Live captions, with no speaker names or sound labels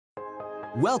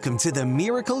Welcome to The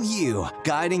Miracle You,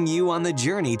 guiding you on the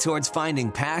journey towards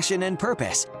finding passion and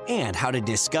purpose and how to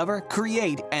discover,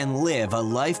 create, and live a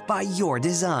life by your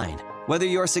design. Whether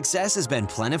your success has been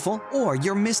plentiful or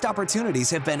your missed opportunities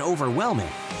have been overwhelming,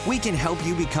 we can help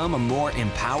you become a more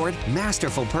empowered,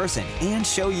 masterful person and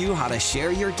show you how to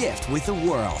share your gift with the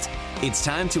world. It's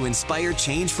time to inspire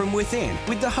change from within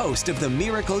with the host of The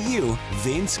Miracle You,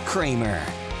 Vince Kramer.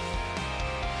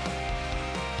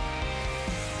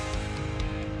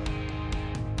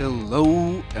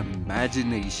 Hello,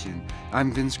 imagination.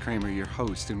 I'm Vince Kramer, your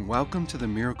host, and welcome to The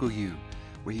Miracle You,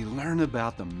 where you learn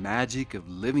about the magic of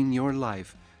living your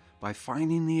life by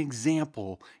finding the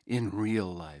example in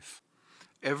real life.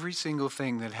 Every single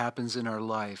thing that happens in our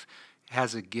life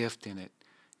has a gift in it,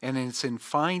 and it's in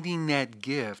finding that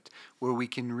gift where we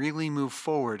can really move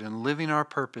forward and living our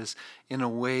purpose in a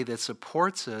way that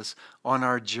supports us on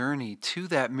our journey to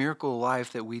that miracle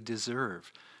life that we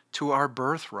deserve, to our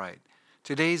birthright.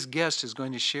 Today's guest is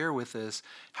going to share with us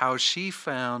how she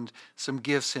found some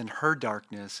gifts in her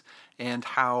darkness and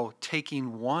how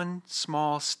taking one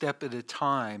small step at a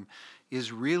time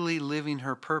is really living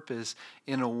her purpose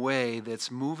in a way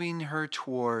that's moving her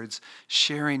towards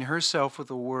sharing herself with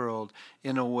the world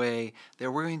in a way that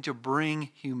we're going to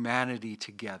bring humanity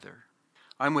together.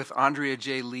 I'm with Andrea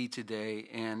J Lee today,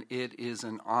 and it is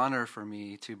an honor for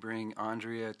me to bring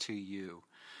Andrea to you.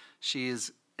 She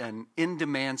is an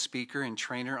in-demand speaker and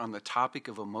trainer on the topic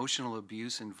of emotional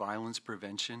abuse and violence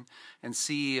prevention, and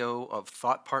CEO of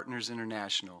Thought Partners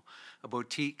International, a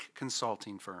boutique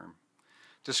consulting firm.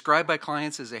 Described by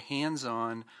clients as a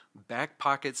hands-on,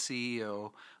 back-pocket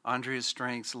CEO, Andrea's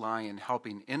strengths lie in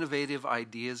helping innovative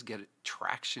ideas get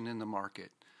traction in the market.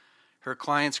 Her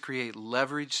clients create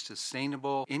leveraged,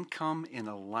 sustainable income in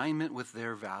alignment with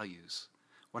their values.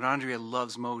 What Andrea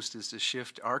loves most is to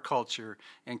shift our culture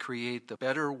and create the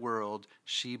better world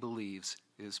she believes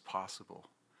is possible.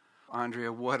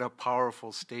 Andrea, what a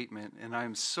powerful statement, and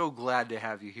I'm so glad to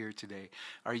have you here today.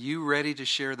 Are you ready to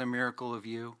share the miracle of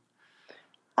you?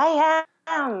 I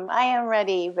am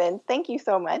ready, Vince. Thank you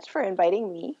so much for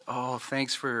inviting me. Oh,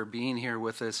 thanks for being here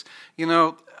with us. You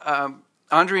know,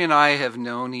 Andrea and I have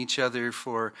known each other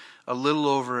for a little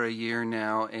over a year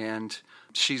now, and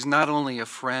she's not only a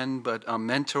friend, but a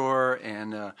mentor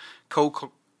and a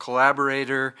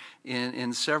co-collaborator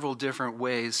in several different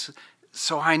ways.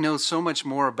 So I know so much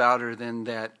more about her than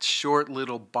that short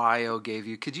little bio gave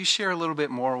you. Could you share a little bit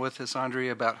more with us,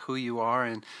 Andrea, about who you are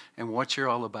and what you're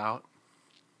all about?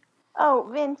 Oh,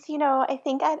 Vince, I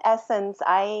think at essence,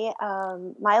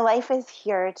 my life is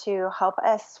here to help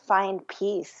us find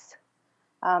peace.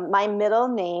 My middle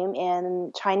name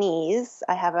in Chinese,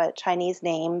 I have a Chinese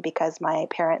name because my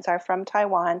parents are from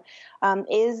Taiwan,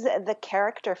 is the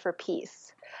character for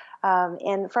peace.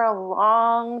 And for a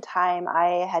long time,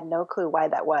 I had no clue why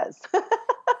that was.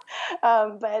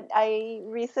 But I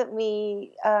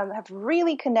recently have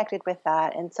really connected with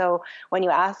that. And so when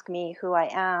you ask me who I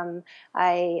am,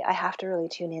 I have to really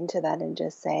tune into that and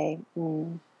just say,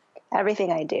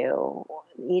 everything I do,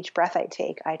 each breath I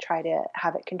take, I try to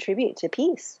have it contribute to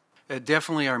peace.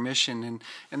 Definitely our mission,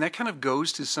 and that kind of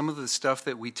goes to some of the stuff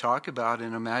that we talk about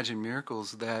in Imagine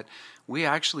Miracles, that we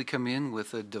actually come in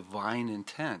with a divine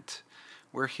intent.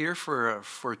 We're here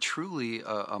for truly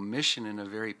a mission, and a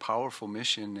very powerful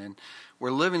mission, and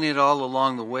we're living it all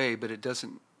along the way, but it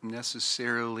doesn't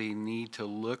necessarily need to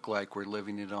look like we're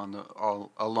living it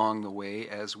all along the way,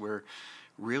 as we're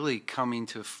really coming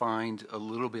to find a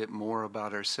little bit more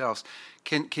about ourselves.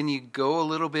 Can you go a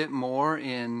little bit more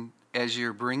in, as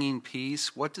you're bringing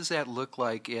peace, what does that look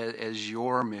like as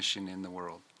your mission in the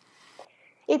world?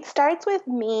 It starts with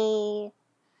me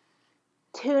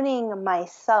tuning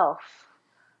myself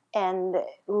and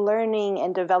learning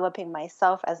and developing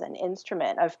myself as an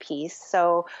instrument of peace.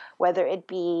 So whether it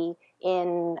be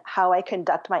in how I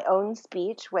conduct my own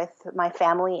speech with my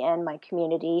family and my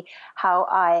community, how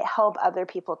I help other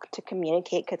people to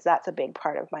communicate, because that's a big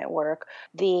part of my work,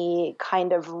 the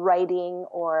kind of writing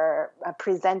or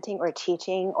presenting or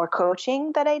teaching or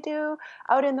coaching that I do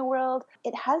out in the world,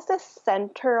 it has this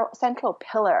central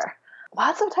pillar.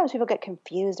 Lots of times people get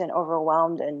confused and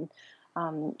overwhelmed and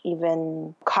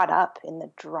even caught up in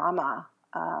the drama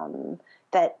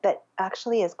that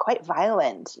actually is quite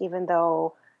violent, even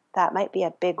though that might be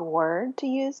a big word to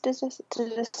use to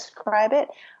describe it.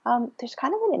 There's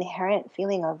kind of an inherent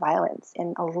feeling of violence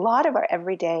in a lot of our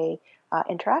everyday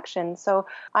interactions. So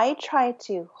I try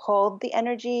to hold the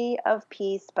energy of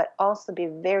peace, but also be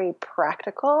very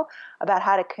practical about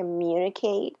how to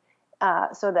communicate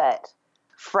so that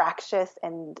fractious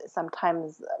and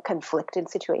sometimes conflicted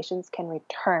situations can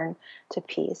return to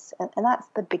peace. And that's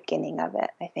the beginning of it,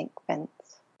 I think, Vince.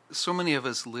 So many of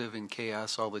us live in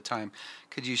chaos all the time.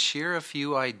 Could you share a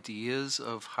few ideas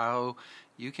of how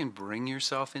you can bring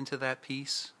yourself into that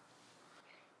peace?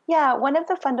 Yeah, one of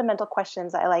the fundamental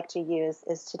questions I like to use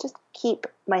is to just keep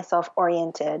myself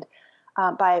oriented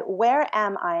by where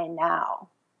am I now?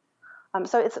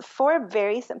 So it's four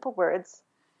very simple words.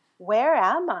 Where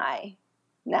am I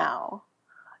now?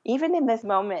 Even in this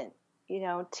moment,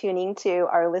 tuning to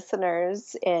our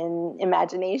listeners in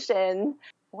imagination,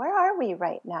 where are we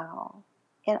right now?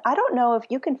 And I don't know if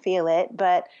you can feel it,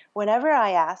 but whenever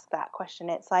I ask that question,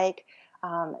 it's like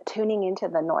tuning into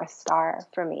the North Star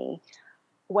for me.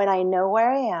 When I know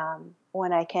where I am,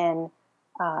 when I can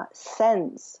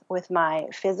sense with my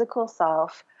physical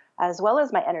self as well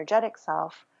as my energetic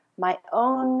self, my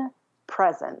own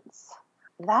presence,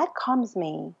 that calms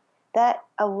me. That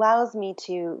allows me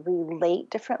to relate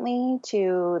differently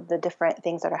to the different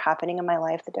things that are happening in my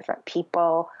life, the different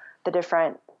people, the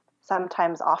different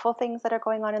sometimes awful things that are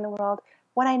going on in the world.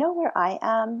 When I know where I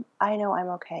am, I know I'm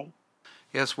okay.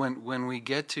 Yes, when we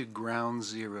get to ground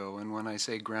zero, and when I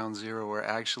say ground zero, we're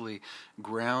actually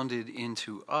grounded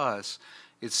into us,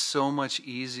 it's so much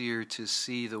easier to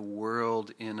see the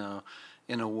world in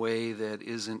a way that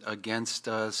isn't against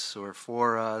us or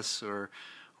for us or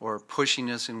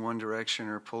pushing us in one direction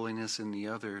or pulling us in the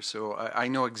other. So I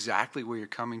know exactly where you're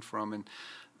coming from, and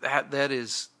that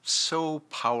is so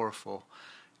powerful.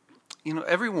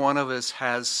 Every one of us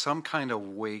has some kind of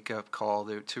wake-up call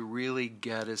there to really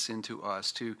get us into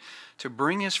us, to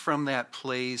bring us from that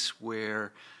place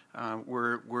where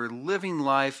we're living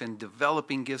life and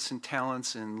developing gifts and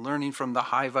talents and learning from the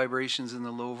high vibrations and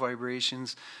the low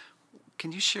vibrations.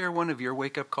 Can you share one of your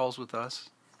wake-up calls with us?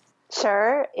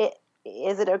 Sure.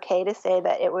 Is it okay to say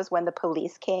that it was when the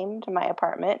police came to my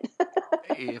apartment?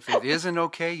 If it isn't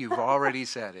okay, you've already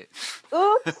said it.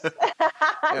 Oops.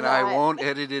 And I won't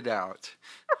edit it out.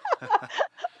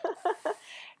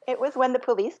 It was when the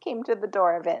police came to the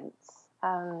door, Vince.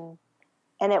 And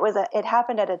it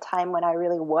happened at a time when I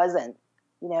really wasn't,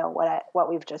 what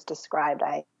we've just described.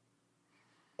 I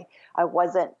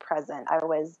wasn't present. I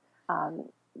was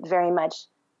very much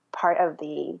part of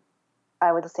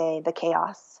I would say the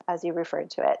chaos, as you referred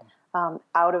to it,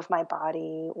 out of my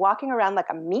body, walking around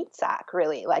like a meat sack,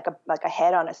 really, like a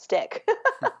head on a stick.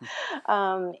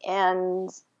 And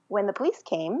when the police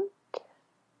came,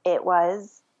 it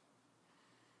was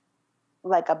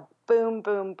like a boom,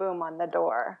 boom, boom on the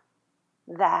door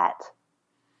that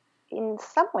in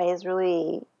some ways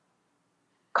really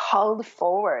called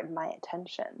forward my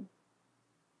attention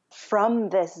from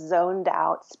this zoned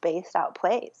out, spaced out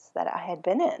place that I had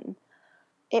been in.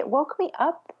 It woke me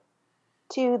up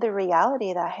to the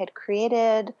reality that I had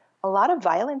created a lot of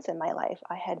violence in my life.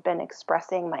 I had been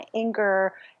expressing my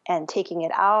anger and taking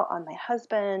it out on my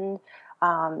husband,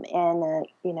 and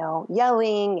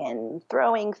yelling and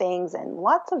throwing things and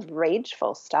lots of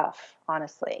rageful stuff,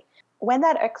 honestly. When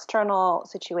that external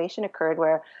situation occurred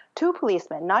where two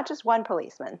policemen, not just one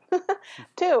policeman,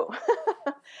 two,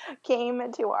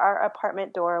 came to our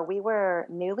apartment door, we were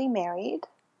newly married.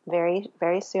 Very,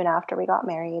 very soon after we got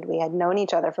married. We had known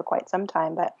each other for quite some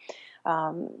time, but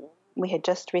we had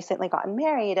just recently gotten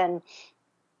married, and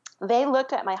they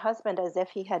looked at my husband as if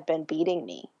he had been beating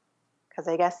me, because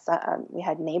I guess we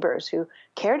had neighbors who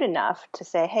cared enough to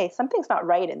say, hey, something's not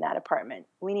right in that apartment.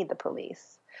 We need the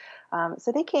police.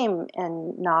 So they came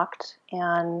and knocked,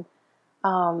 and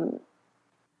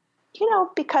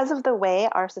because of the way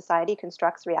our society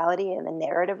constructs reality and the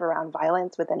narrative around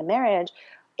violence within a marriage,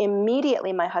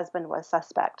 immediately my husband was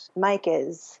suspect. Mike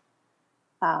is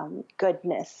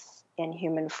goodness in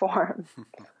human form.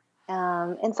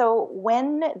 And so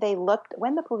when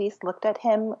the police looked at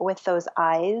him with those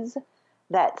eyes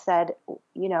that said,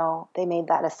 they made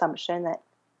that assumption that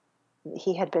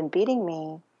he had been beating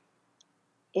me,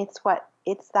 it's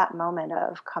that moment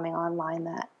of coming online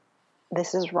that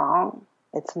this is wrong.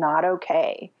 It's not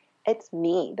okay. It's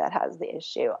me that has the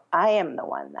issue. I am the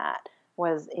one that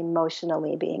was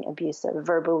emotionally being abusive,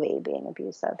 verbally being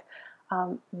abusive.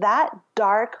 That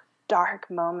dark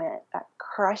moment, that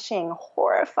crushing,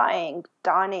 horrifying,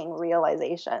 dawning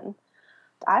realization,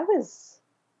 I was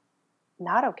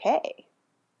not okay.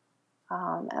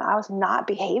 And I was not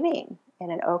behaving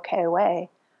in an okay way,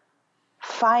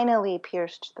 finally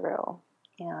pierced through.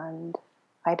 And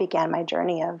I began my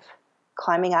journey of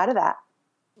climbing out of that.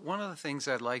 One of the things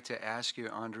I'd like to ask you,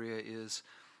 Andrea, is,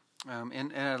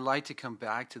 and I'd like to come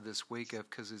back to this wake up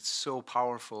because it's so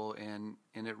powerful and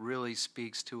it really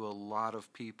speaks to a lot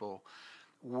of people.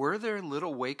 were there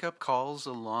little wake-up calls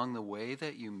along the way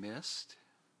that you missed?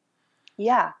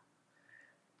 Yeah.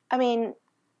 I mean,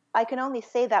 I can only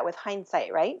say that with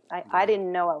hindsight, right? I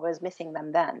didn't know I was missing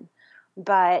them then.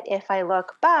 But if I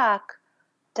look back,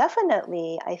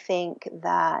 definitely I think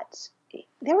that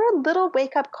there were little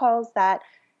wake-up calls that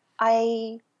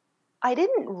I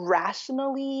didn't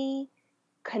rationally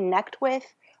connect with,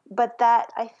 but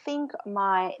that I think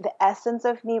the essence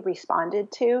of me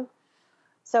responded to.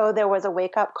 So there was a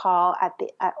wake-up call I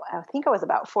think I was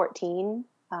about 14,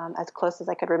 as close as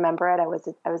I could remember it. I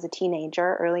was a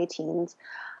teenager, early teens.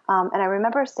 And I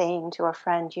remember saying to a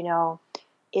friend,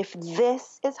 if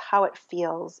this is how it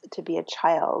feels to be a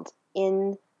child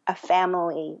in a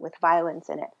family with violence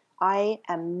in it, I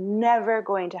am never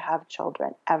going to have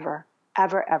children, ever,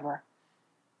 ever, ever.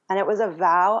 And it was a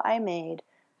vow I made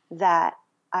that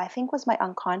I think was my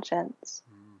unconscious.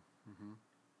 Mm-hmm.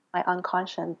 My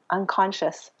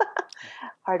unconscious,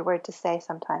 hard word to say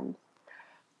sometimes,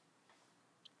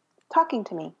 talking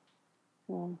to me,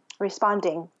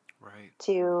 responding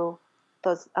to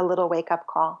a little wake-up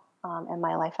call in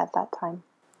my life at that time.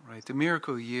 Right. The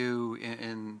Miracle You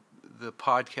in the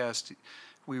podcast,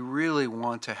 we really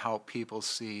want to help people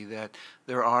see that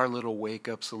there are little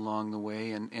wake-ups along the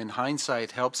way, and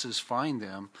hindsight helps us find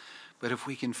them. But if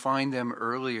we can find them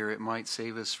earlier, it might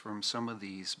save us from some of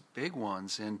these big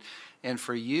ones. And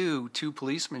for you, 2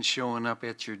 policemen showing up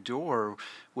at your door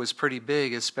was pretty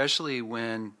big, especially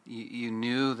when you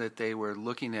knew that they were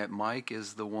looking at Mike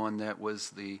as the one that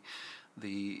was the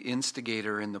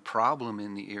instigator and the problem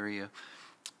in the area.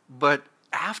 But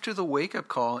after the wake-up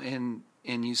call and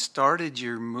you started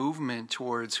your movement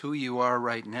towards who you are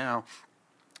right now,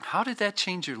 how did that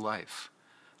change your life?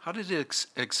 How did it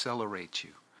accelerate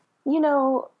you?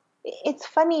 It's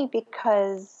funny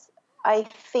because I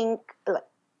think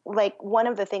like one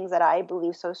of the things that I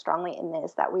believe so strongly in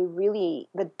is that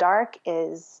the dark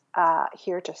is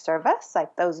here to serve us.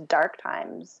 Like those dark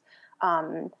times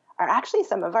are actually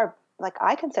some of our, like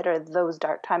I consider those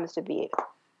dark times to be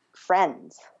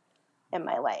friends in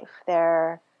my life.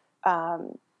 They're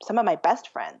some of my best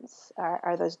friends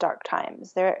are those dark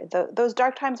times. Those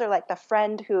dark times are like the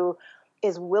friend who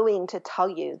is willing to tell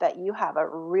you that you have a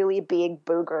really big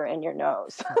booger in your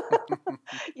nose.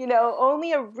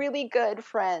 Only a really good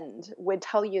friend would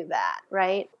tell you that,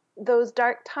 right? Those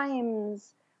dark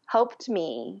times helped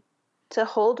me to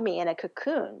hold me in a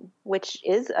cocoon, which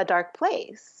is a dark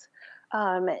place,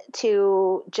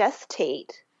 to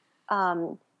gestate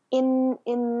in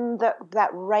that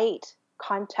right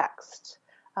context,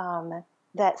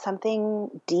 that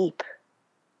something deep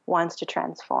wants to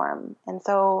transform. And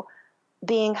so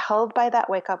being held by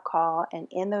that wake-up call and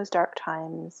in those dark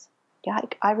times,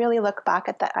 I really look back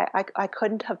at that. I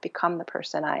couldn't have become the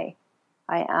person I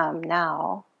am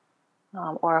now,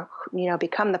 or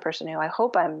become the person who I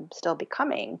hope I'm still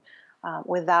becoming,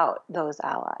 without those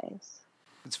allies.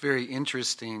 It's very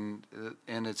interesting,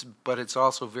 but it's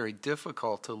also very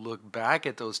difficult to look back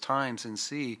at those times and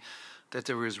see that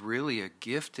there was really a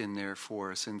gift in there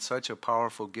for us, and such a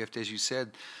powerful gift. As you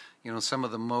said, some of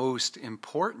the most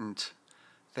important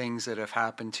things that have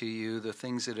happened to you, the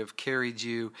things that have carried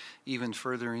you even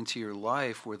further into your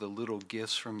life, were the little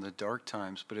gifts from the dark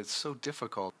times. But it's so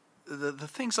difficult. The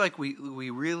things like we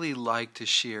really like to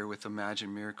share with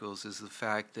Imagine Miracles is the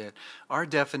fact that our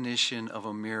definition of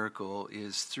a miracle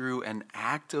is through an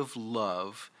act of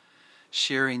love,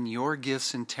 sharing your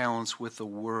gifts and talents with the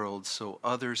world so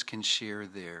others can share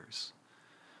theirs.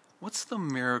 What's the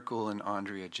miracle in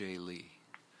Andrea J Lee?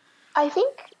 I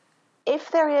think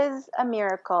if there is a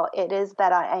miracle, it is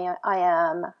that I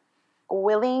am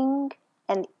willing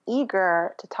and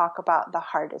eager to talk about the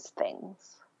hardest things.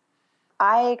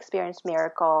 I experienced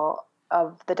miracle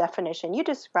of the definition you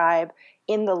describe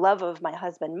in the love of my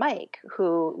husband, Mike,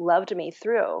 who loved me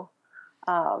through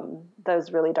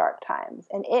those really dark times.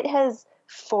 And it has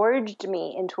forged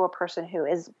me into a person who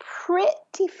is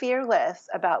pretty fearless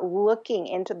about looking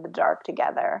into the dark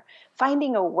together,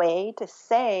 finding a way to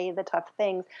say the tough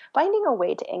things, finding a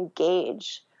way to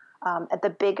engage at the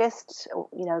biggest,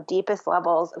 deepest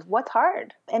levels of what's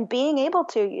hard, and being able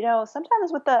to,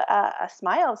 sometimes with a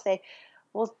smile say,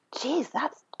 well, geez,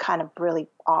 that's kind of really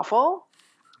awful.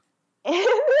 and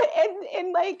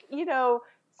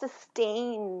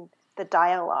sustain the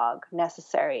dialogue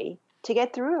necessary to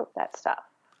get through that stuff.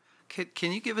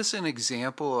 Can you give us an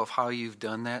example of how you've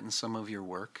done that in some of your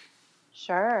work?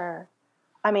 Sure.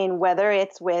 I mean, whether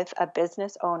it's with a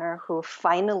business owner who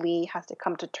finally has to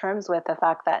come to terms with the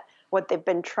fact that what they've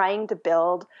been trying to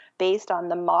build based on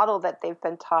the model that they've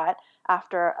been taught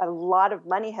after a lot of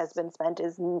money has been spent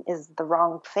is the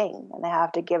wrong thing, and they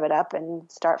have to give it up and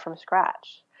start from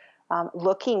scratch.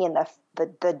 Looking in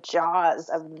the jaws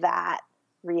of that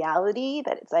reality,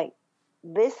 that it's like,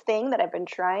 this thing that I've been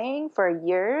trying for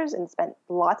years and spent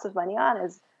lots of money on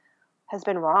has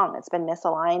been wrong. It's been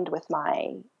misaligned with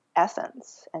my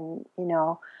essence. And,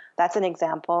 that's an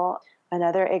example.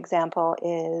 Another example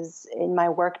is in my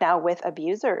work now with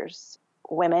abusers,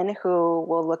 women who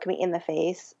will look me in the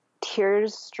face,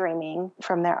 tears streaming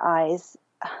from their eyes,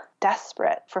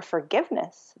 desperate for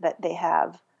forgiveness that they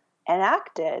have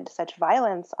enacted such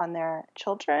violence on their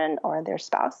children or their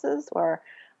spouses or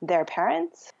their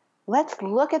parents. Let's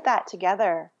look at that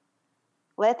together.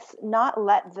 Let's not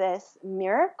let this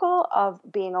miracle of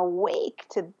being awake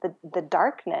to the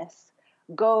darkness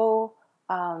go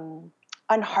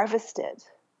unharvested.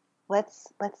 Let's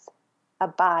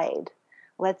abide.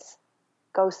 Let's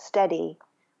go steady.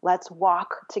 Let's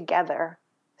walk together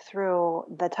through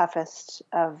the toughest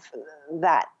of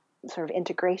that sort of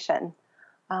integration,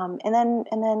 and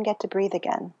then get to breathe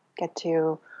again. Get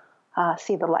to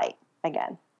see the light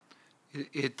again.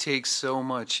 It takes so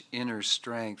much inner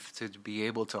strength to be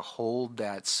able to hold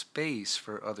that space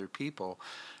for other people.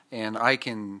 And I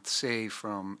can say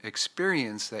from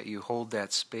experience that you hold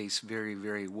that space very,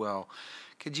 very well.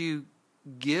 Could you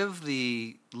give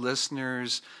the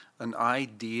listeners an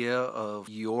idea of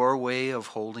your way of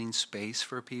holding space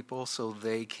for people so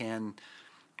they can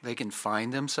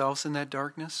find themselves in that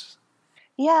darkness?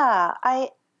 Yeah,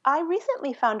 I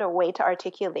recently found a way to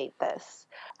articulate this.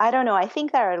 I don't know. I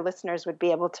think that our listeners would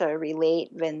be able to relate,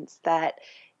 Vince, that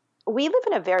we live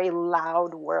in a very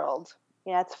loud world.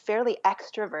 It's fairly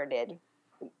extroverted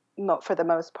for the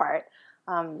most part.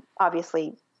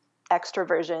 Obviously,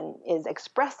 extroversion is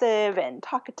expressive and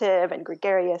talkative and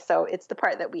gregarious, so it's the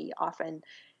part that we often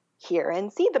hear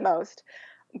and see the most.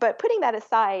 But putting that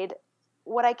aside,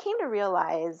 what I came to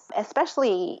realize,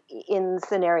 especially in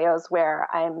scenarios where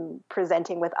I'm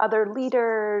presenting with other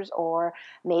leaders, or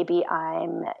maybe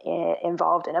I'm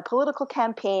involved in a political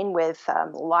campaign with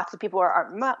lots of people who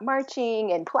are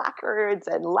marching and placards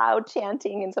and loud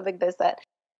chanting and stuff like this, that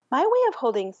my way of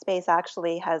holding space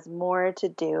actually has more to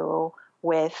do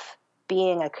with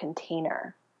being a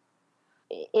container.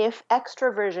 If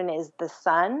extroversion is the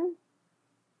sun,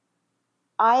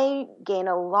 I gain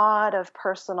a lot of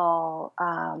personal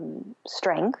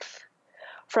strength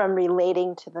from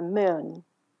relating to the moon.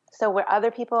 So where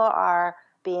other people are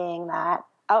being that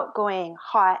outgoing,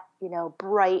 hot,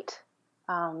 bright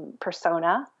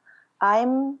persona,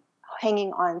 I'm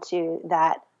hanging on to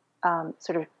that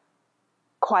sort of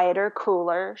quieter,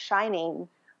 cooler, shining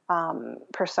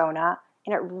persona,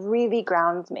 and it really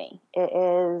grounds me. It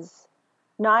is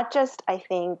not just, I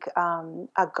think,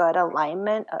 a good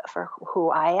alignment for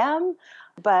who I am,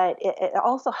 but it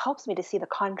also helps me to see the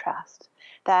contrast.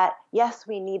 That, yes,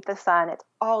 we need the sun. It's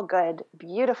all good,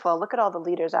 beautiful. Look at all the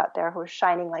leaders out there who are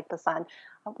shining like the sun.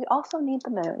 We also need the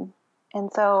moon.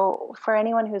 And so for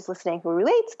anyone who's listening who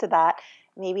relates to that,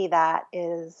 maybe that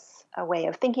is a way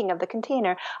of thinking of the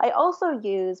container. I also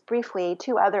use briefly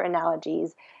two other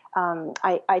analogies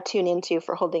I tune into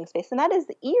for holding space, and that is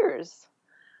the ears.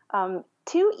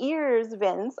 Two ears,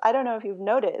 Vince, I don't know if you've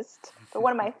noticed, but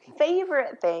one of my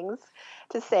favorite things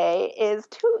to say is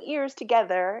two ears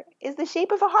together is the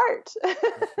shape of a heart.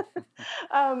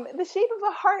 The shape of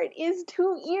a heart is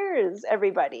two ears,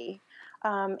 everybody.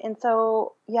 And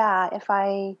so, yeah, if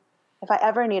I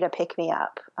ever need a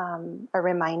pick-me-up, a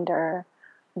reminder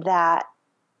that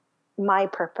my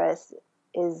purpose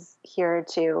is here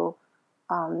to,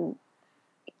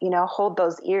 hold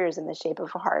those ears in the shape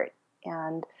of a heart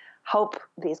and help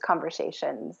these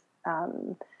conversations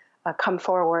come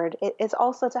forward. It's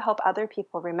also to help other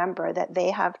people remember that they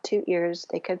have two ears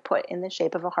they could put in the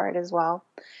shape of a heart as well.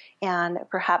 And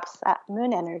perhaps that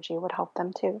moon energy would help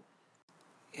them too.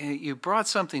 You brought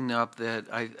something up that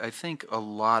I think a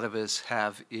lot of us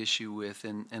have issue with,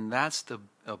 and that's the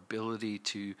ability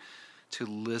to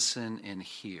listen and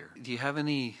hear. Do you have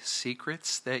any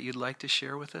secrets that you'd like to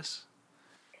share with us?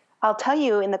 I'll tell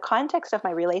you, in the context of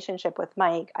my relationship with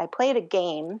Mike, I played a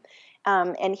game,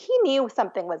 and he knew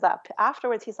something was up.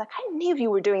 Afterwards, he's like, I knew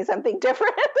you were doing something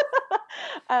different.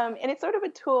 And it's sort of a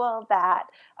tool that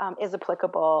is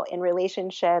applicable in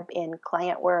relationship, in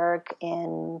client work,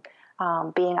 in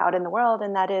being out in the world,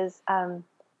 and that is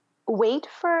wait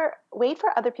for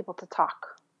other people to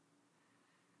talk.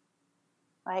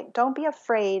 Like, don't be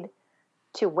afraid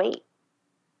to wait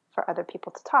for other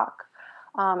people to talk.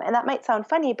 And that might sound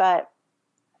funny, but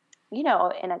in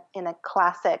a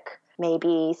classic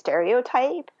maybe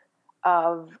stereotype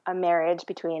of a marriage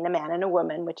between a man and a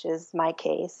woman, which is my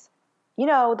case,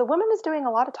 the woman is doing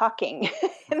a lot of talking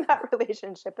in that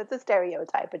relationship. It's a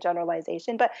stereotype, a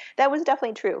generalization, but that was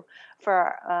definitely true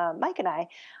for Mike and I.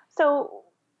 So,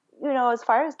 as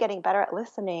far as getting better at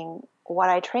listening, what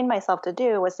I trained myself to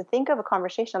do was to think of a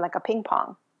conversation like a ping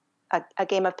pong, a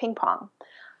game of ping pong.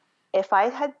 If I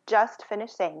had just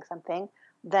finished saying something,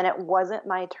 then it wasn't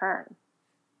my turn.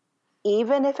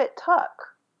 Even if it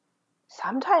took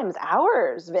sometimes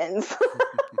hours, Vince,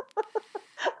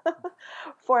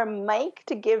 for Mike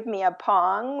to give me a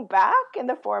pong back in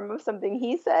the form of something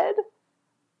he said,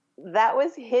 that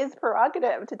was his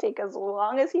prerogative to take as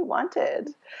long as he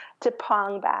wanted to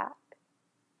pong back.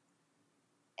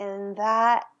 And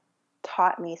that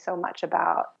taught me so much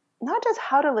about not just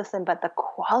how to listen, but the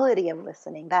quality of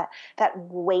listening. That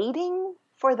waiting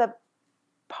for the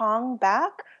pong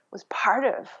back was part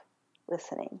of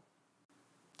listening.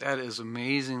 That is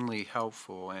amazingly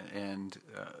helpful, and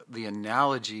the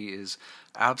analogy is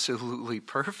absolutely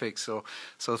perfect. So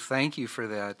thank you for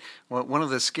that. One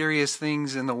of the scariest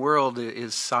things in the world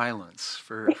is silence.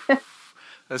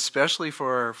 Especially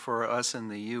for us in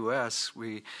the U.S.,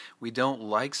 we don't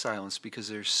like silence because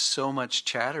there's so much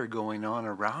chatter going on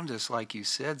around us, like you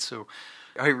said. So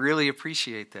I really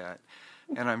appreciate that,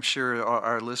 and I'm sure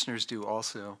our listeners do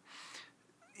also.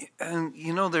 And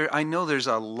I know there's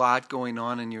a lot going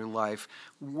on in your life.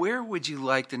 Where would you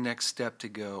like the next step to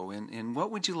go, and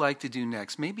what would you like to do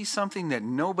next? Maybe something that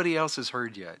nobody else has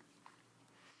heard yet.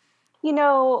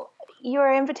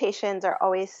 Your invitations are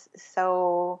always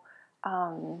so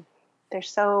they're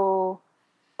so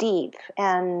deep,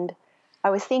 and I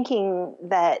was thinking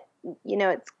that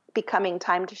it's becoming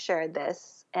time to share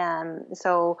this, and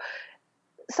so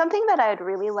something that I'd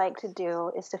really like to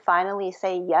do is to finally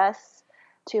say yes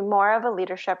to more of a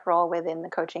leadership role within the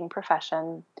coaching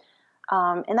profession.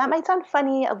 And that might sound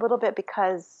funny a little bit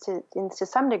because to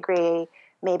some degree,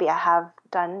 maybe I have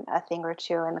done a thing or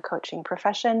two in the coaching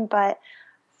profession. But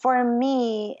for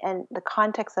me and the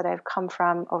context that I've come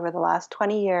from over the last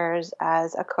 20 years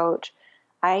as a coach,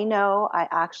 I know I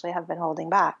actually have been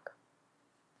holding back.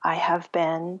 I have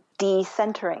been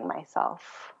decentering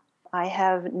myself. I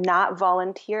have not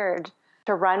volunteered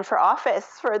to run for office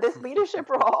for this leadership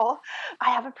role.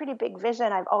 I have a pretty big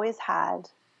vision. I've always had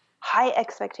high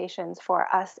expectations for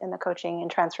us in the coaching and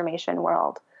transformation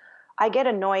world. I get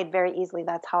annoyed very easily.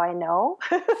 That's how I know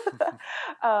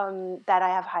that I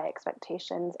have high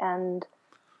expectations. And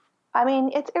I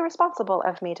mean, it's irresponsible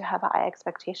of me to have high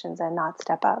expectations and not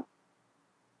step up.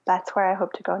 That's where I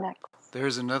hope to go next.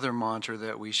 There's another mantra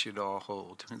that we should all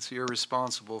hold. It's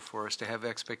irresponsible for us to have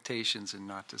expectations and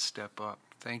not to step up.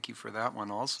 Thank you for that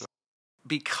one also.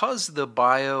 Because the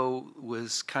bio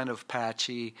was kind of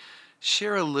patchy,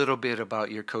 share a little bit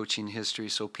about your coaching history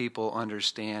so people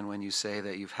understand when you say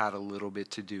that you've had a little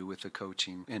bit to do with the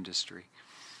coaching industry.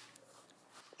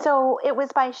 So it was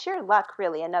by sheer luck,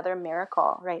 really, another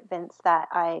miracle, right, Vince, that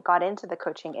I got into the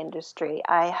coaching industry.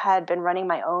 I had been running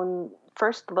my own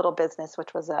first little business,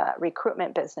 which was a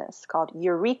recruitment business called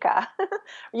Eureka,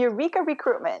 Eureka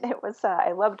Recruitment. It was,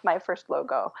 I loved my first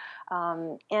logo.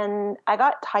 And I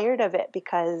got tired of it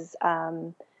because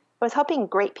I was helping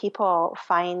great people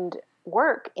find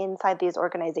work inside these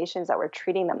organizations that were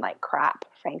treating them like crap,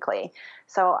 frankly.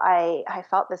 So I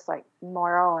felt this like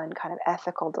moral and kind of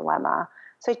ethical dilemma.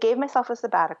 So I gave myself a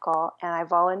sabbatical, and I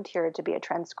volunteered to be a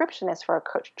transcriptionist for a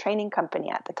coach training company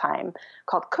at the time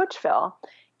called Coachville.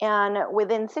 And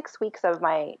within 6 weeks of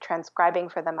my transcribing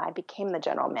for them, I became the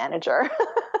general manager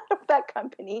of that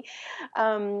company.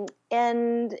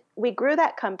 And we grew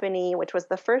that company, which was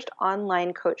the first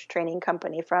online coach training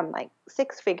company, from like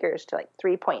 6 figures to like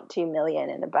 3.2 million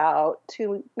in about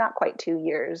not quite 2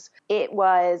 years. It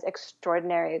was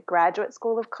extraordinary. Graduate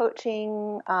School of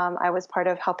Coaching. I was part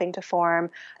of helping to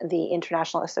form the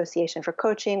International Association for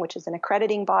Coaching, which is an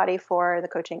accrediting body for the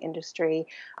coaching industry.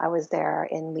 I was there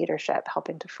in leadership,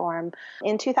 helping to form.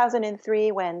 In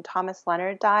 2003, when Thomas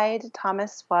Leonard died,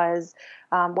 Thomas was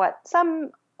what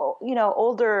some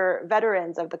older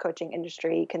veterans of the coaching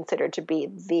industry considered to be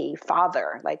the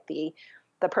father, like the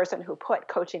person who put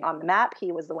coaching on the map.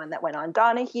 He was the one that went on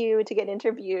Donahue to get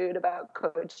interviewed about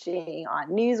coaching on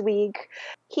Newsweek.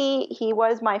 He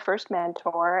was my first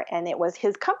mentor, and it was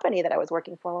his company that I was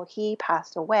working for. Well, he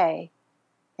passed away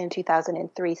in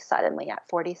 2003 suddenly at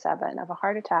 47 of a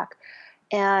heart attack.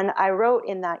 And I wrote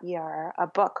in that year a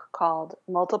book called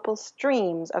Multiple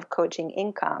Streams of Coaching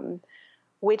Income,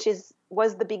 which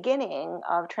was the beginning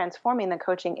of transforming the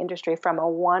coaching industry from a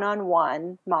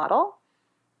one-on-one model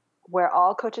where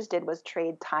all coaches did was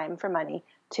trade time for money,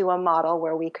 to a model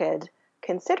where we could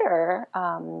consider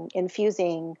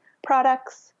infusing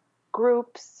products,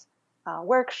 groups,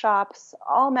 workshops,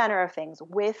 all manner of things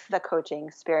with the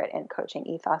coaching spirit and coaching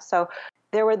ethos. So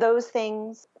there were those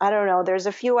things. I don't know. There's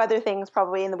a few other things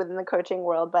probably within the coaching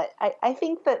world, but I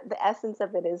think that the essence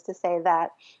of it is to say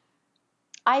that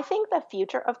I think the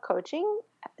future of coaching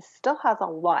still has a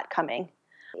lot coming.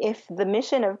 If the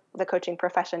mission of the coaching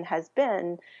profession has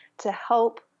been to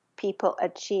help people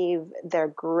achieve their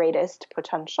greatest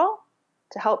potential,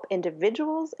 to help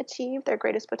individuals achieve their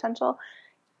greatest potential,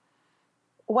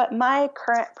 what my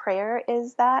current prayer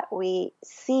is that we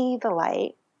see the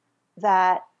light,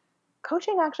 that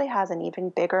coaching actually has an even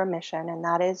bigger mission, and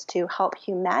that is to help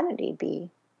humanity be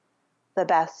the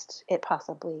best it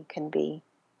possibly can be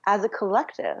as a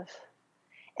collective.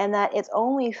 And that it's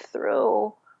only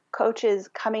through coaches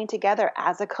coming together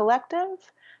as a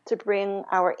collective to bring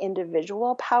our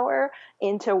individual power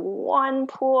into one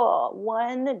pool,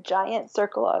 one giant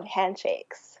circle of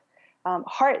handshakes,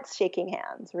 hearts shaking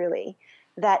hands, really,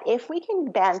 that if we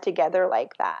can band together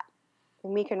like that,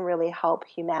 then we can really help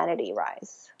humanity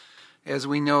rise. As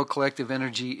we know, collective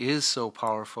energy is so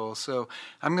powerful. So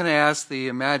I'm going to ask the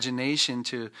imagination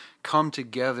to come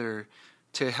together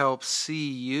to help see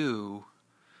you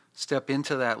step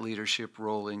into that leadership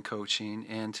role in coaching,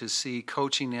 and to see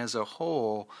coaching as a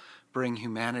whole bring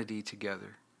humanity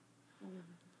together.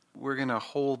 Mm-hmm. We're going to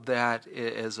hold that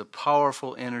as a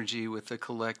powerful energy with the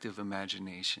collective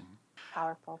imagination.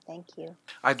 Powerful. Thank you.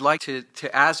 I'd like to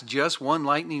ask just one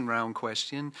lightning round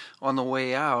question on the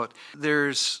way out.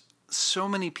 There's so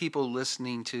many people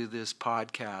listening to this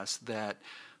podcast that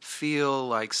feel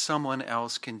like someone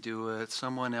else can do it,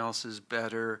 someone else is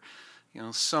better,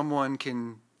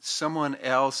 someone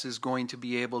else is going to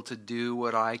be able to do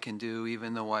what I can do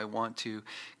even though I want to.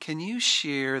 Can you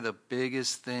share the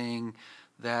biggest thing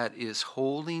that is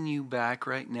holding you back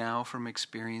right now from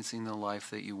experiencing the life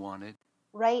that you wanted?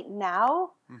 Right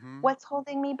now, What's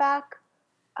holding me back?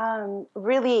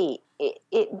 Really,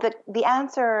 the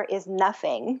answer is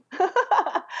nothing.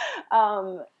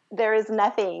 There is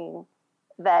nothing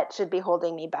that should be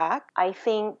holding me back. I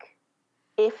think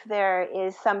if there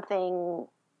is something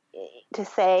to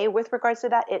say with regards to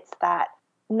that, it's that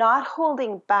not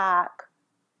holding back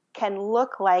can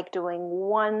look like doing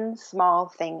one small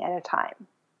thing at a time.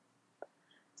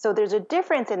 So there's a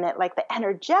difference in it, like the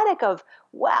energetic of,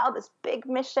 wow, this big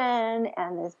mission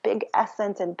and this big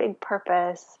essence and big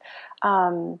purpose.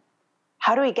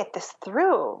 How do we get this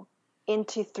through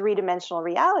into three-dimensional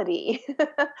reality?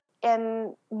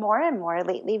 And more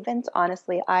lately, Vince,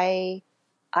 honestly, I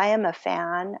am a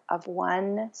fan of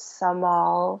one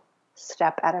small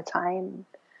step at a time,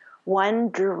 one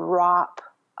drop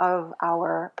of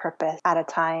our purpose at a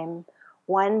time,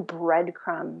 one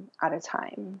breadcrumb at a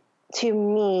time. To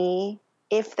me,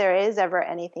 if there is ever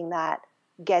anything that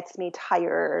gets me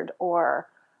tired or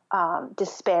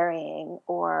despairing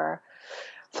or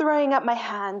throwing up my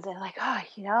hands and like,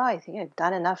 I think I've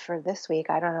done enough for this week.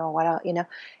 I don't know what else,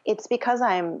 it's because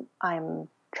I'm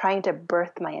trying to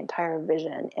birth my entire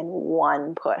vision in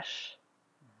one push.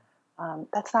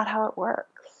 That's not how it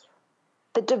works.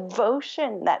 The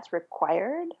devotion that's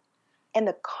required and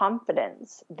the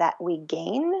confidence that we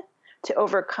gain to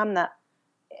overcome the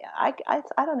I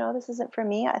don't know, this isn't for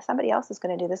me, somebody else is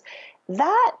going to do this,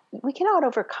 that we cannot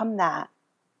overcome that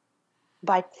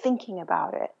by thinking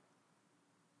about it.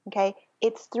 Okay?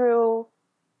 It's through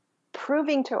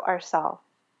proving to ourselves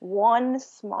one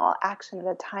small action at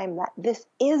a time that this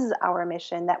is our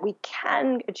mission, that we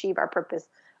can achieve our purpose,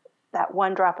 that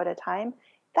one drop at a time.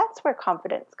 That's where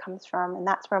confidence comes from, and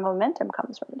that's where momentum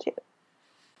comes from too.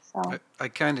 So I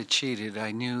kind of cheated.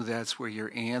 I knew that's where your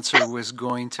answer was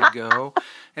going to go.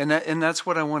 And that's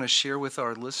what I want to share with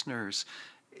our listeners.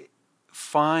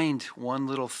 Find one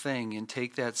little thing and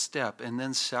take that step, and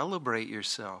then celebrate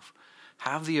yourself.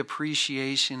 Have the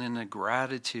appreciation and the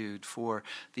gratitude for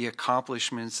the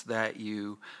accomplishments that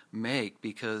you make,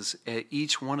 because at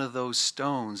each one of those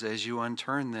stones, as you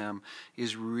unturn them,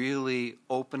 is really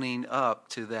opening up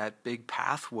to that big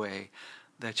pathway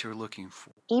that you're looking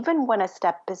for. Even when a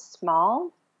step is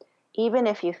small, even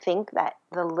if you think that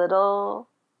the little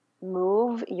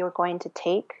move you're going to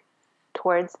take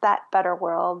towards that better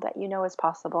world that you know is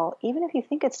possible, even if you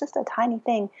think it's just a tiny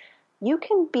thing, you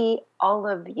can be all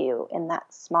of you in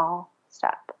that small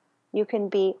step. You can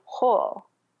be whole.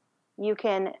 You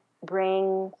can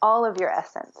bring all of your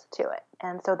essence to it.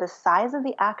 And so the size of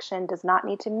the action does not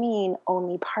need to mean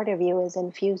only part of you is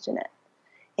infused in it.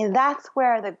 And that's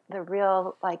where the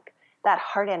real that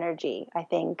heart energy, I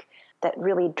think, that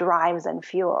really drives and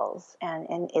fuels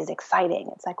and is exciting.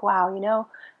 It's like, wow,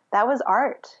 that was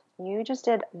art. You just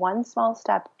did one small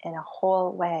step in a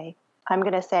whole way. I'm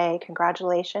going to say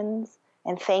congratulations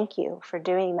and thank you for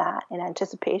doing that in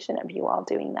anticipation of you all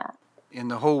doing that. And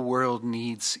the whole world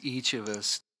needs each of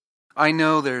us. I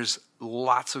know there's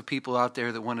lots of people out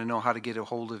there that want to know how to get a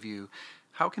hold of you.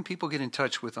 How can people get in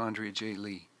touch with Andrea J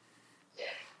Lee?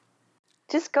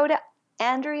 Just go to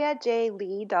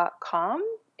AndreaJLee.com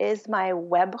is my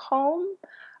web home.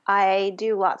 I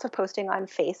do lots of posting on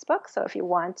Facebook, so if you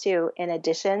want to, in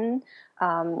addition,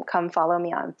 come follow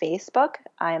me on Facebook.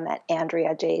 I'm at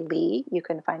Andrea J Lee. You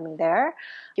can find me there.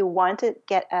 If you want to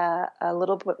get a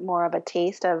little bit more of a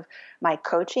taste of my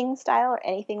coaching style or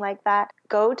anything like that,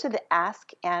 go to the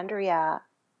Ask Andrea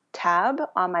tab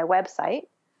on my website,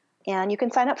 and you can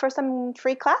sign up for some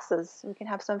free classes. We can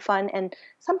have some fun, and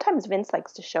sometimes Vince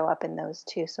likes to show up in those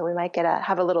too, so we might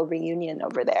have a little reunion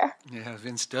over there. Yeah,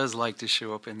 Vince does like to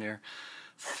show up in there.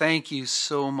 Thank you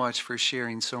so much for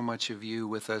sharing so much of you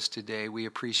with us today. We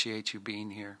appreciate you being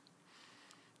here.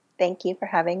 Thank you for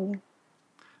having me.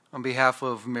 On behalf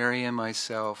of Mary and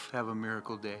myself, have a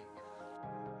miracle day.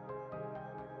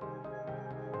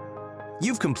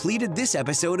 You've completed this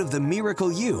episode of The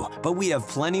Miracle You, but we have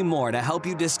plenty more to help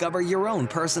you discover your own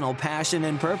personal passion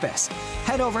and purpose.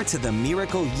 Head over to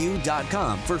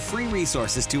themiracleyou.com for free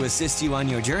resources to assist you on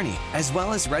your journey, as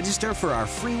well as register for our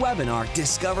free webinar,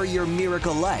 Discover Your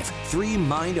Miracle Life, 3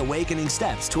 mind-awakening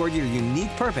steps toward your unique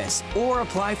purpose, or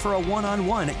apply for a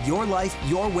one-on-one Your Life,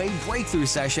 Your Way breakthrough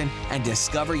session and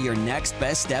discover your next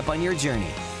best step on your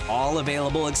journey. All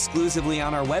available exclusively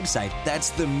on our website.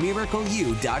 That's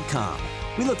themiracleyou.com.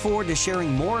 We look forward to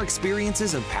sharing more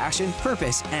experiences of passion,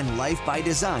 purpose, and life by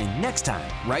design next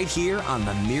time, right here on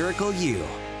The Miracle You.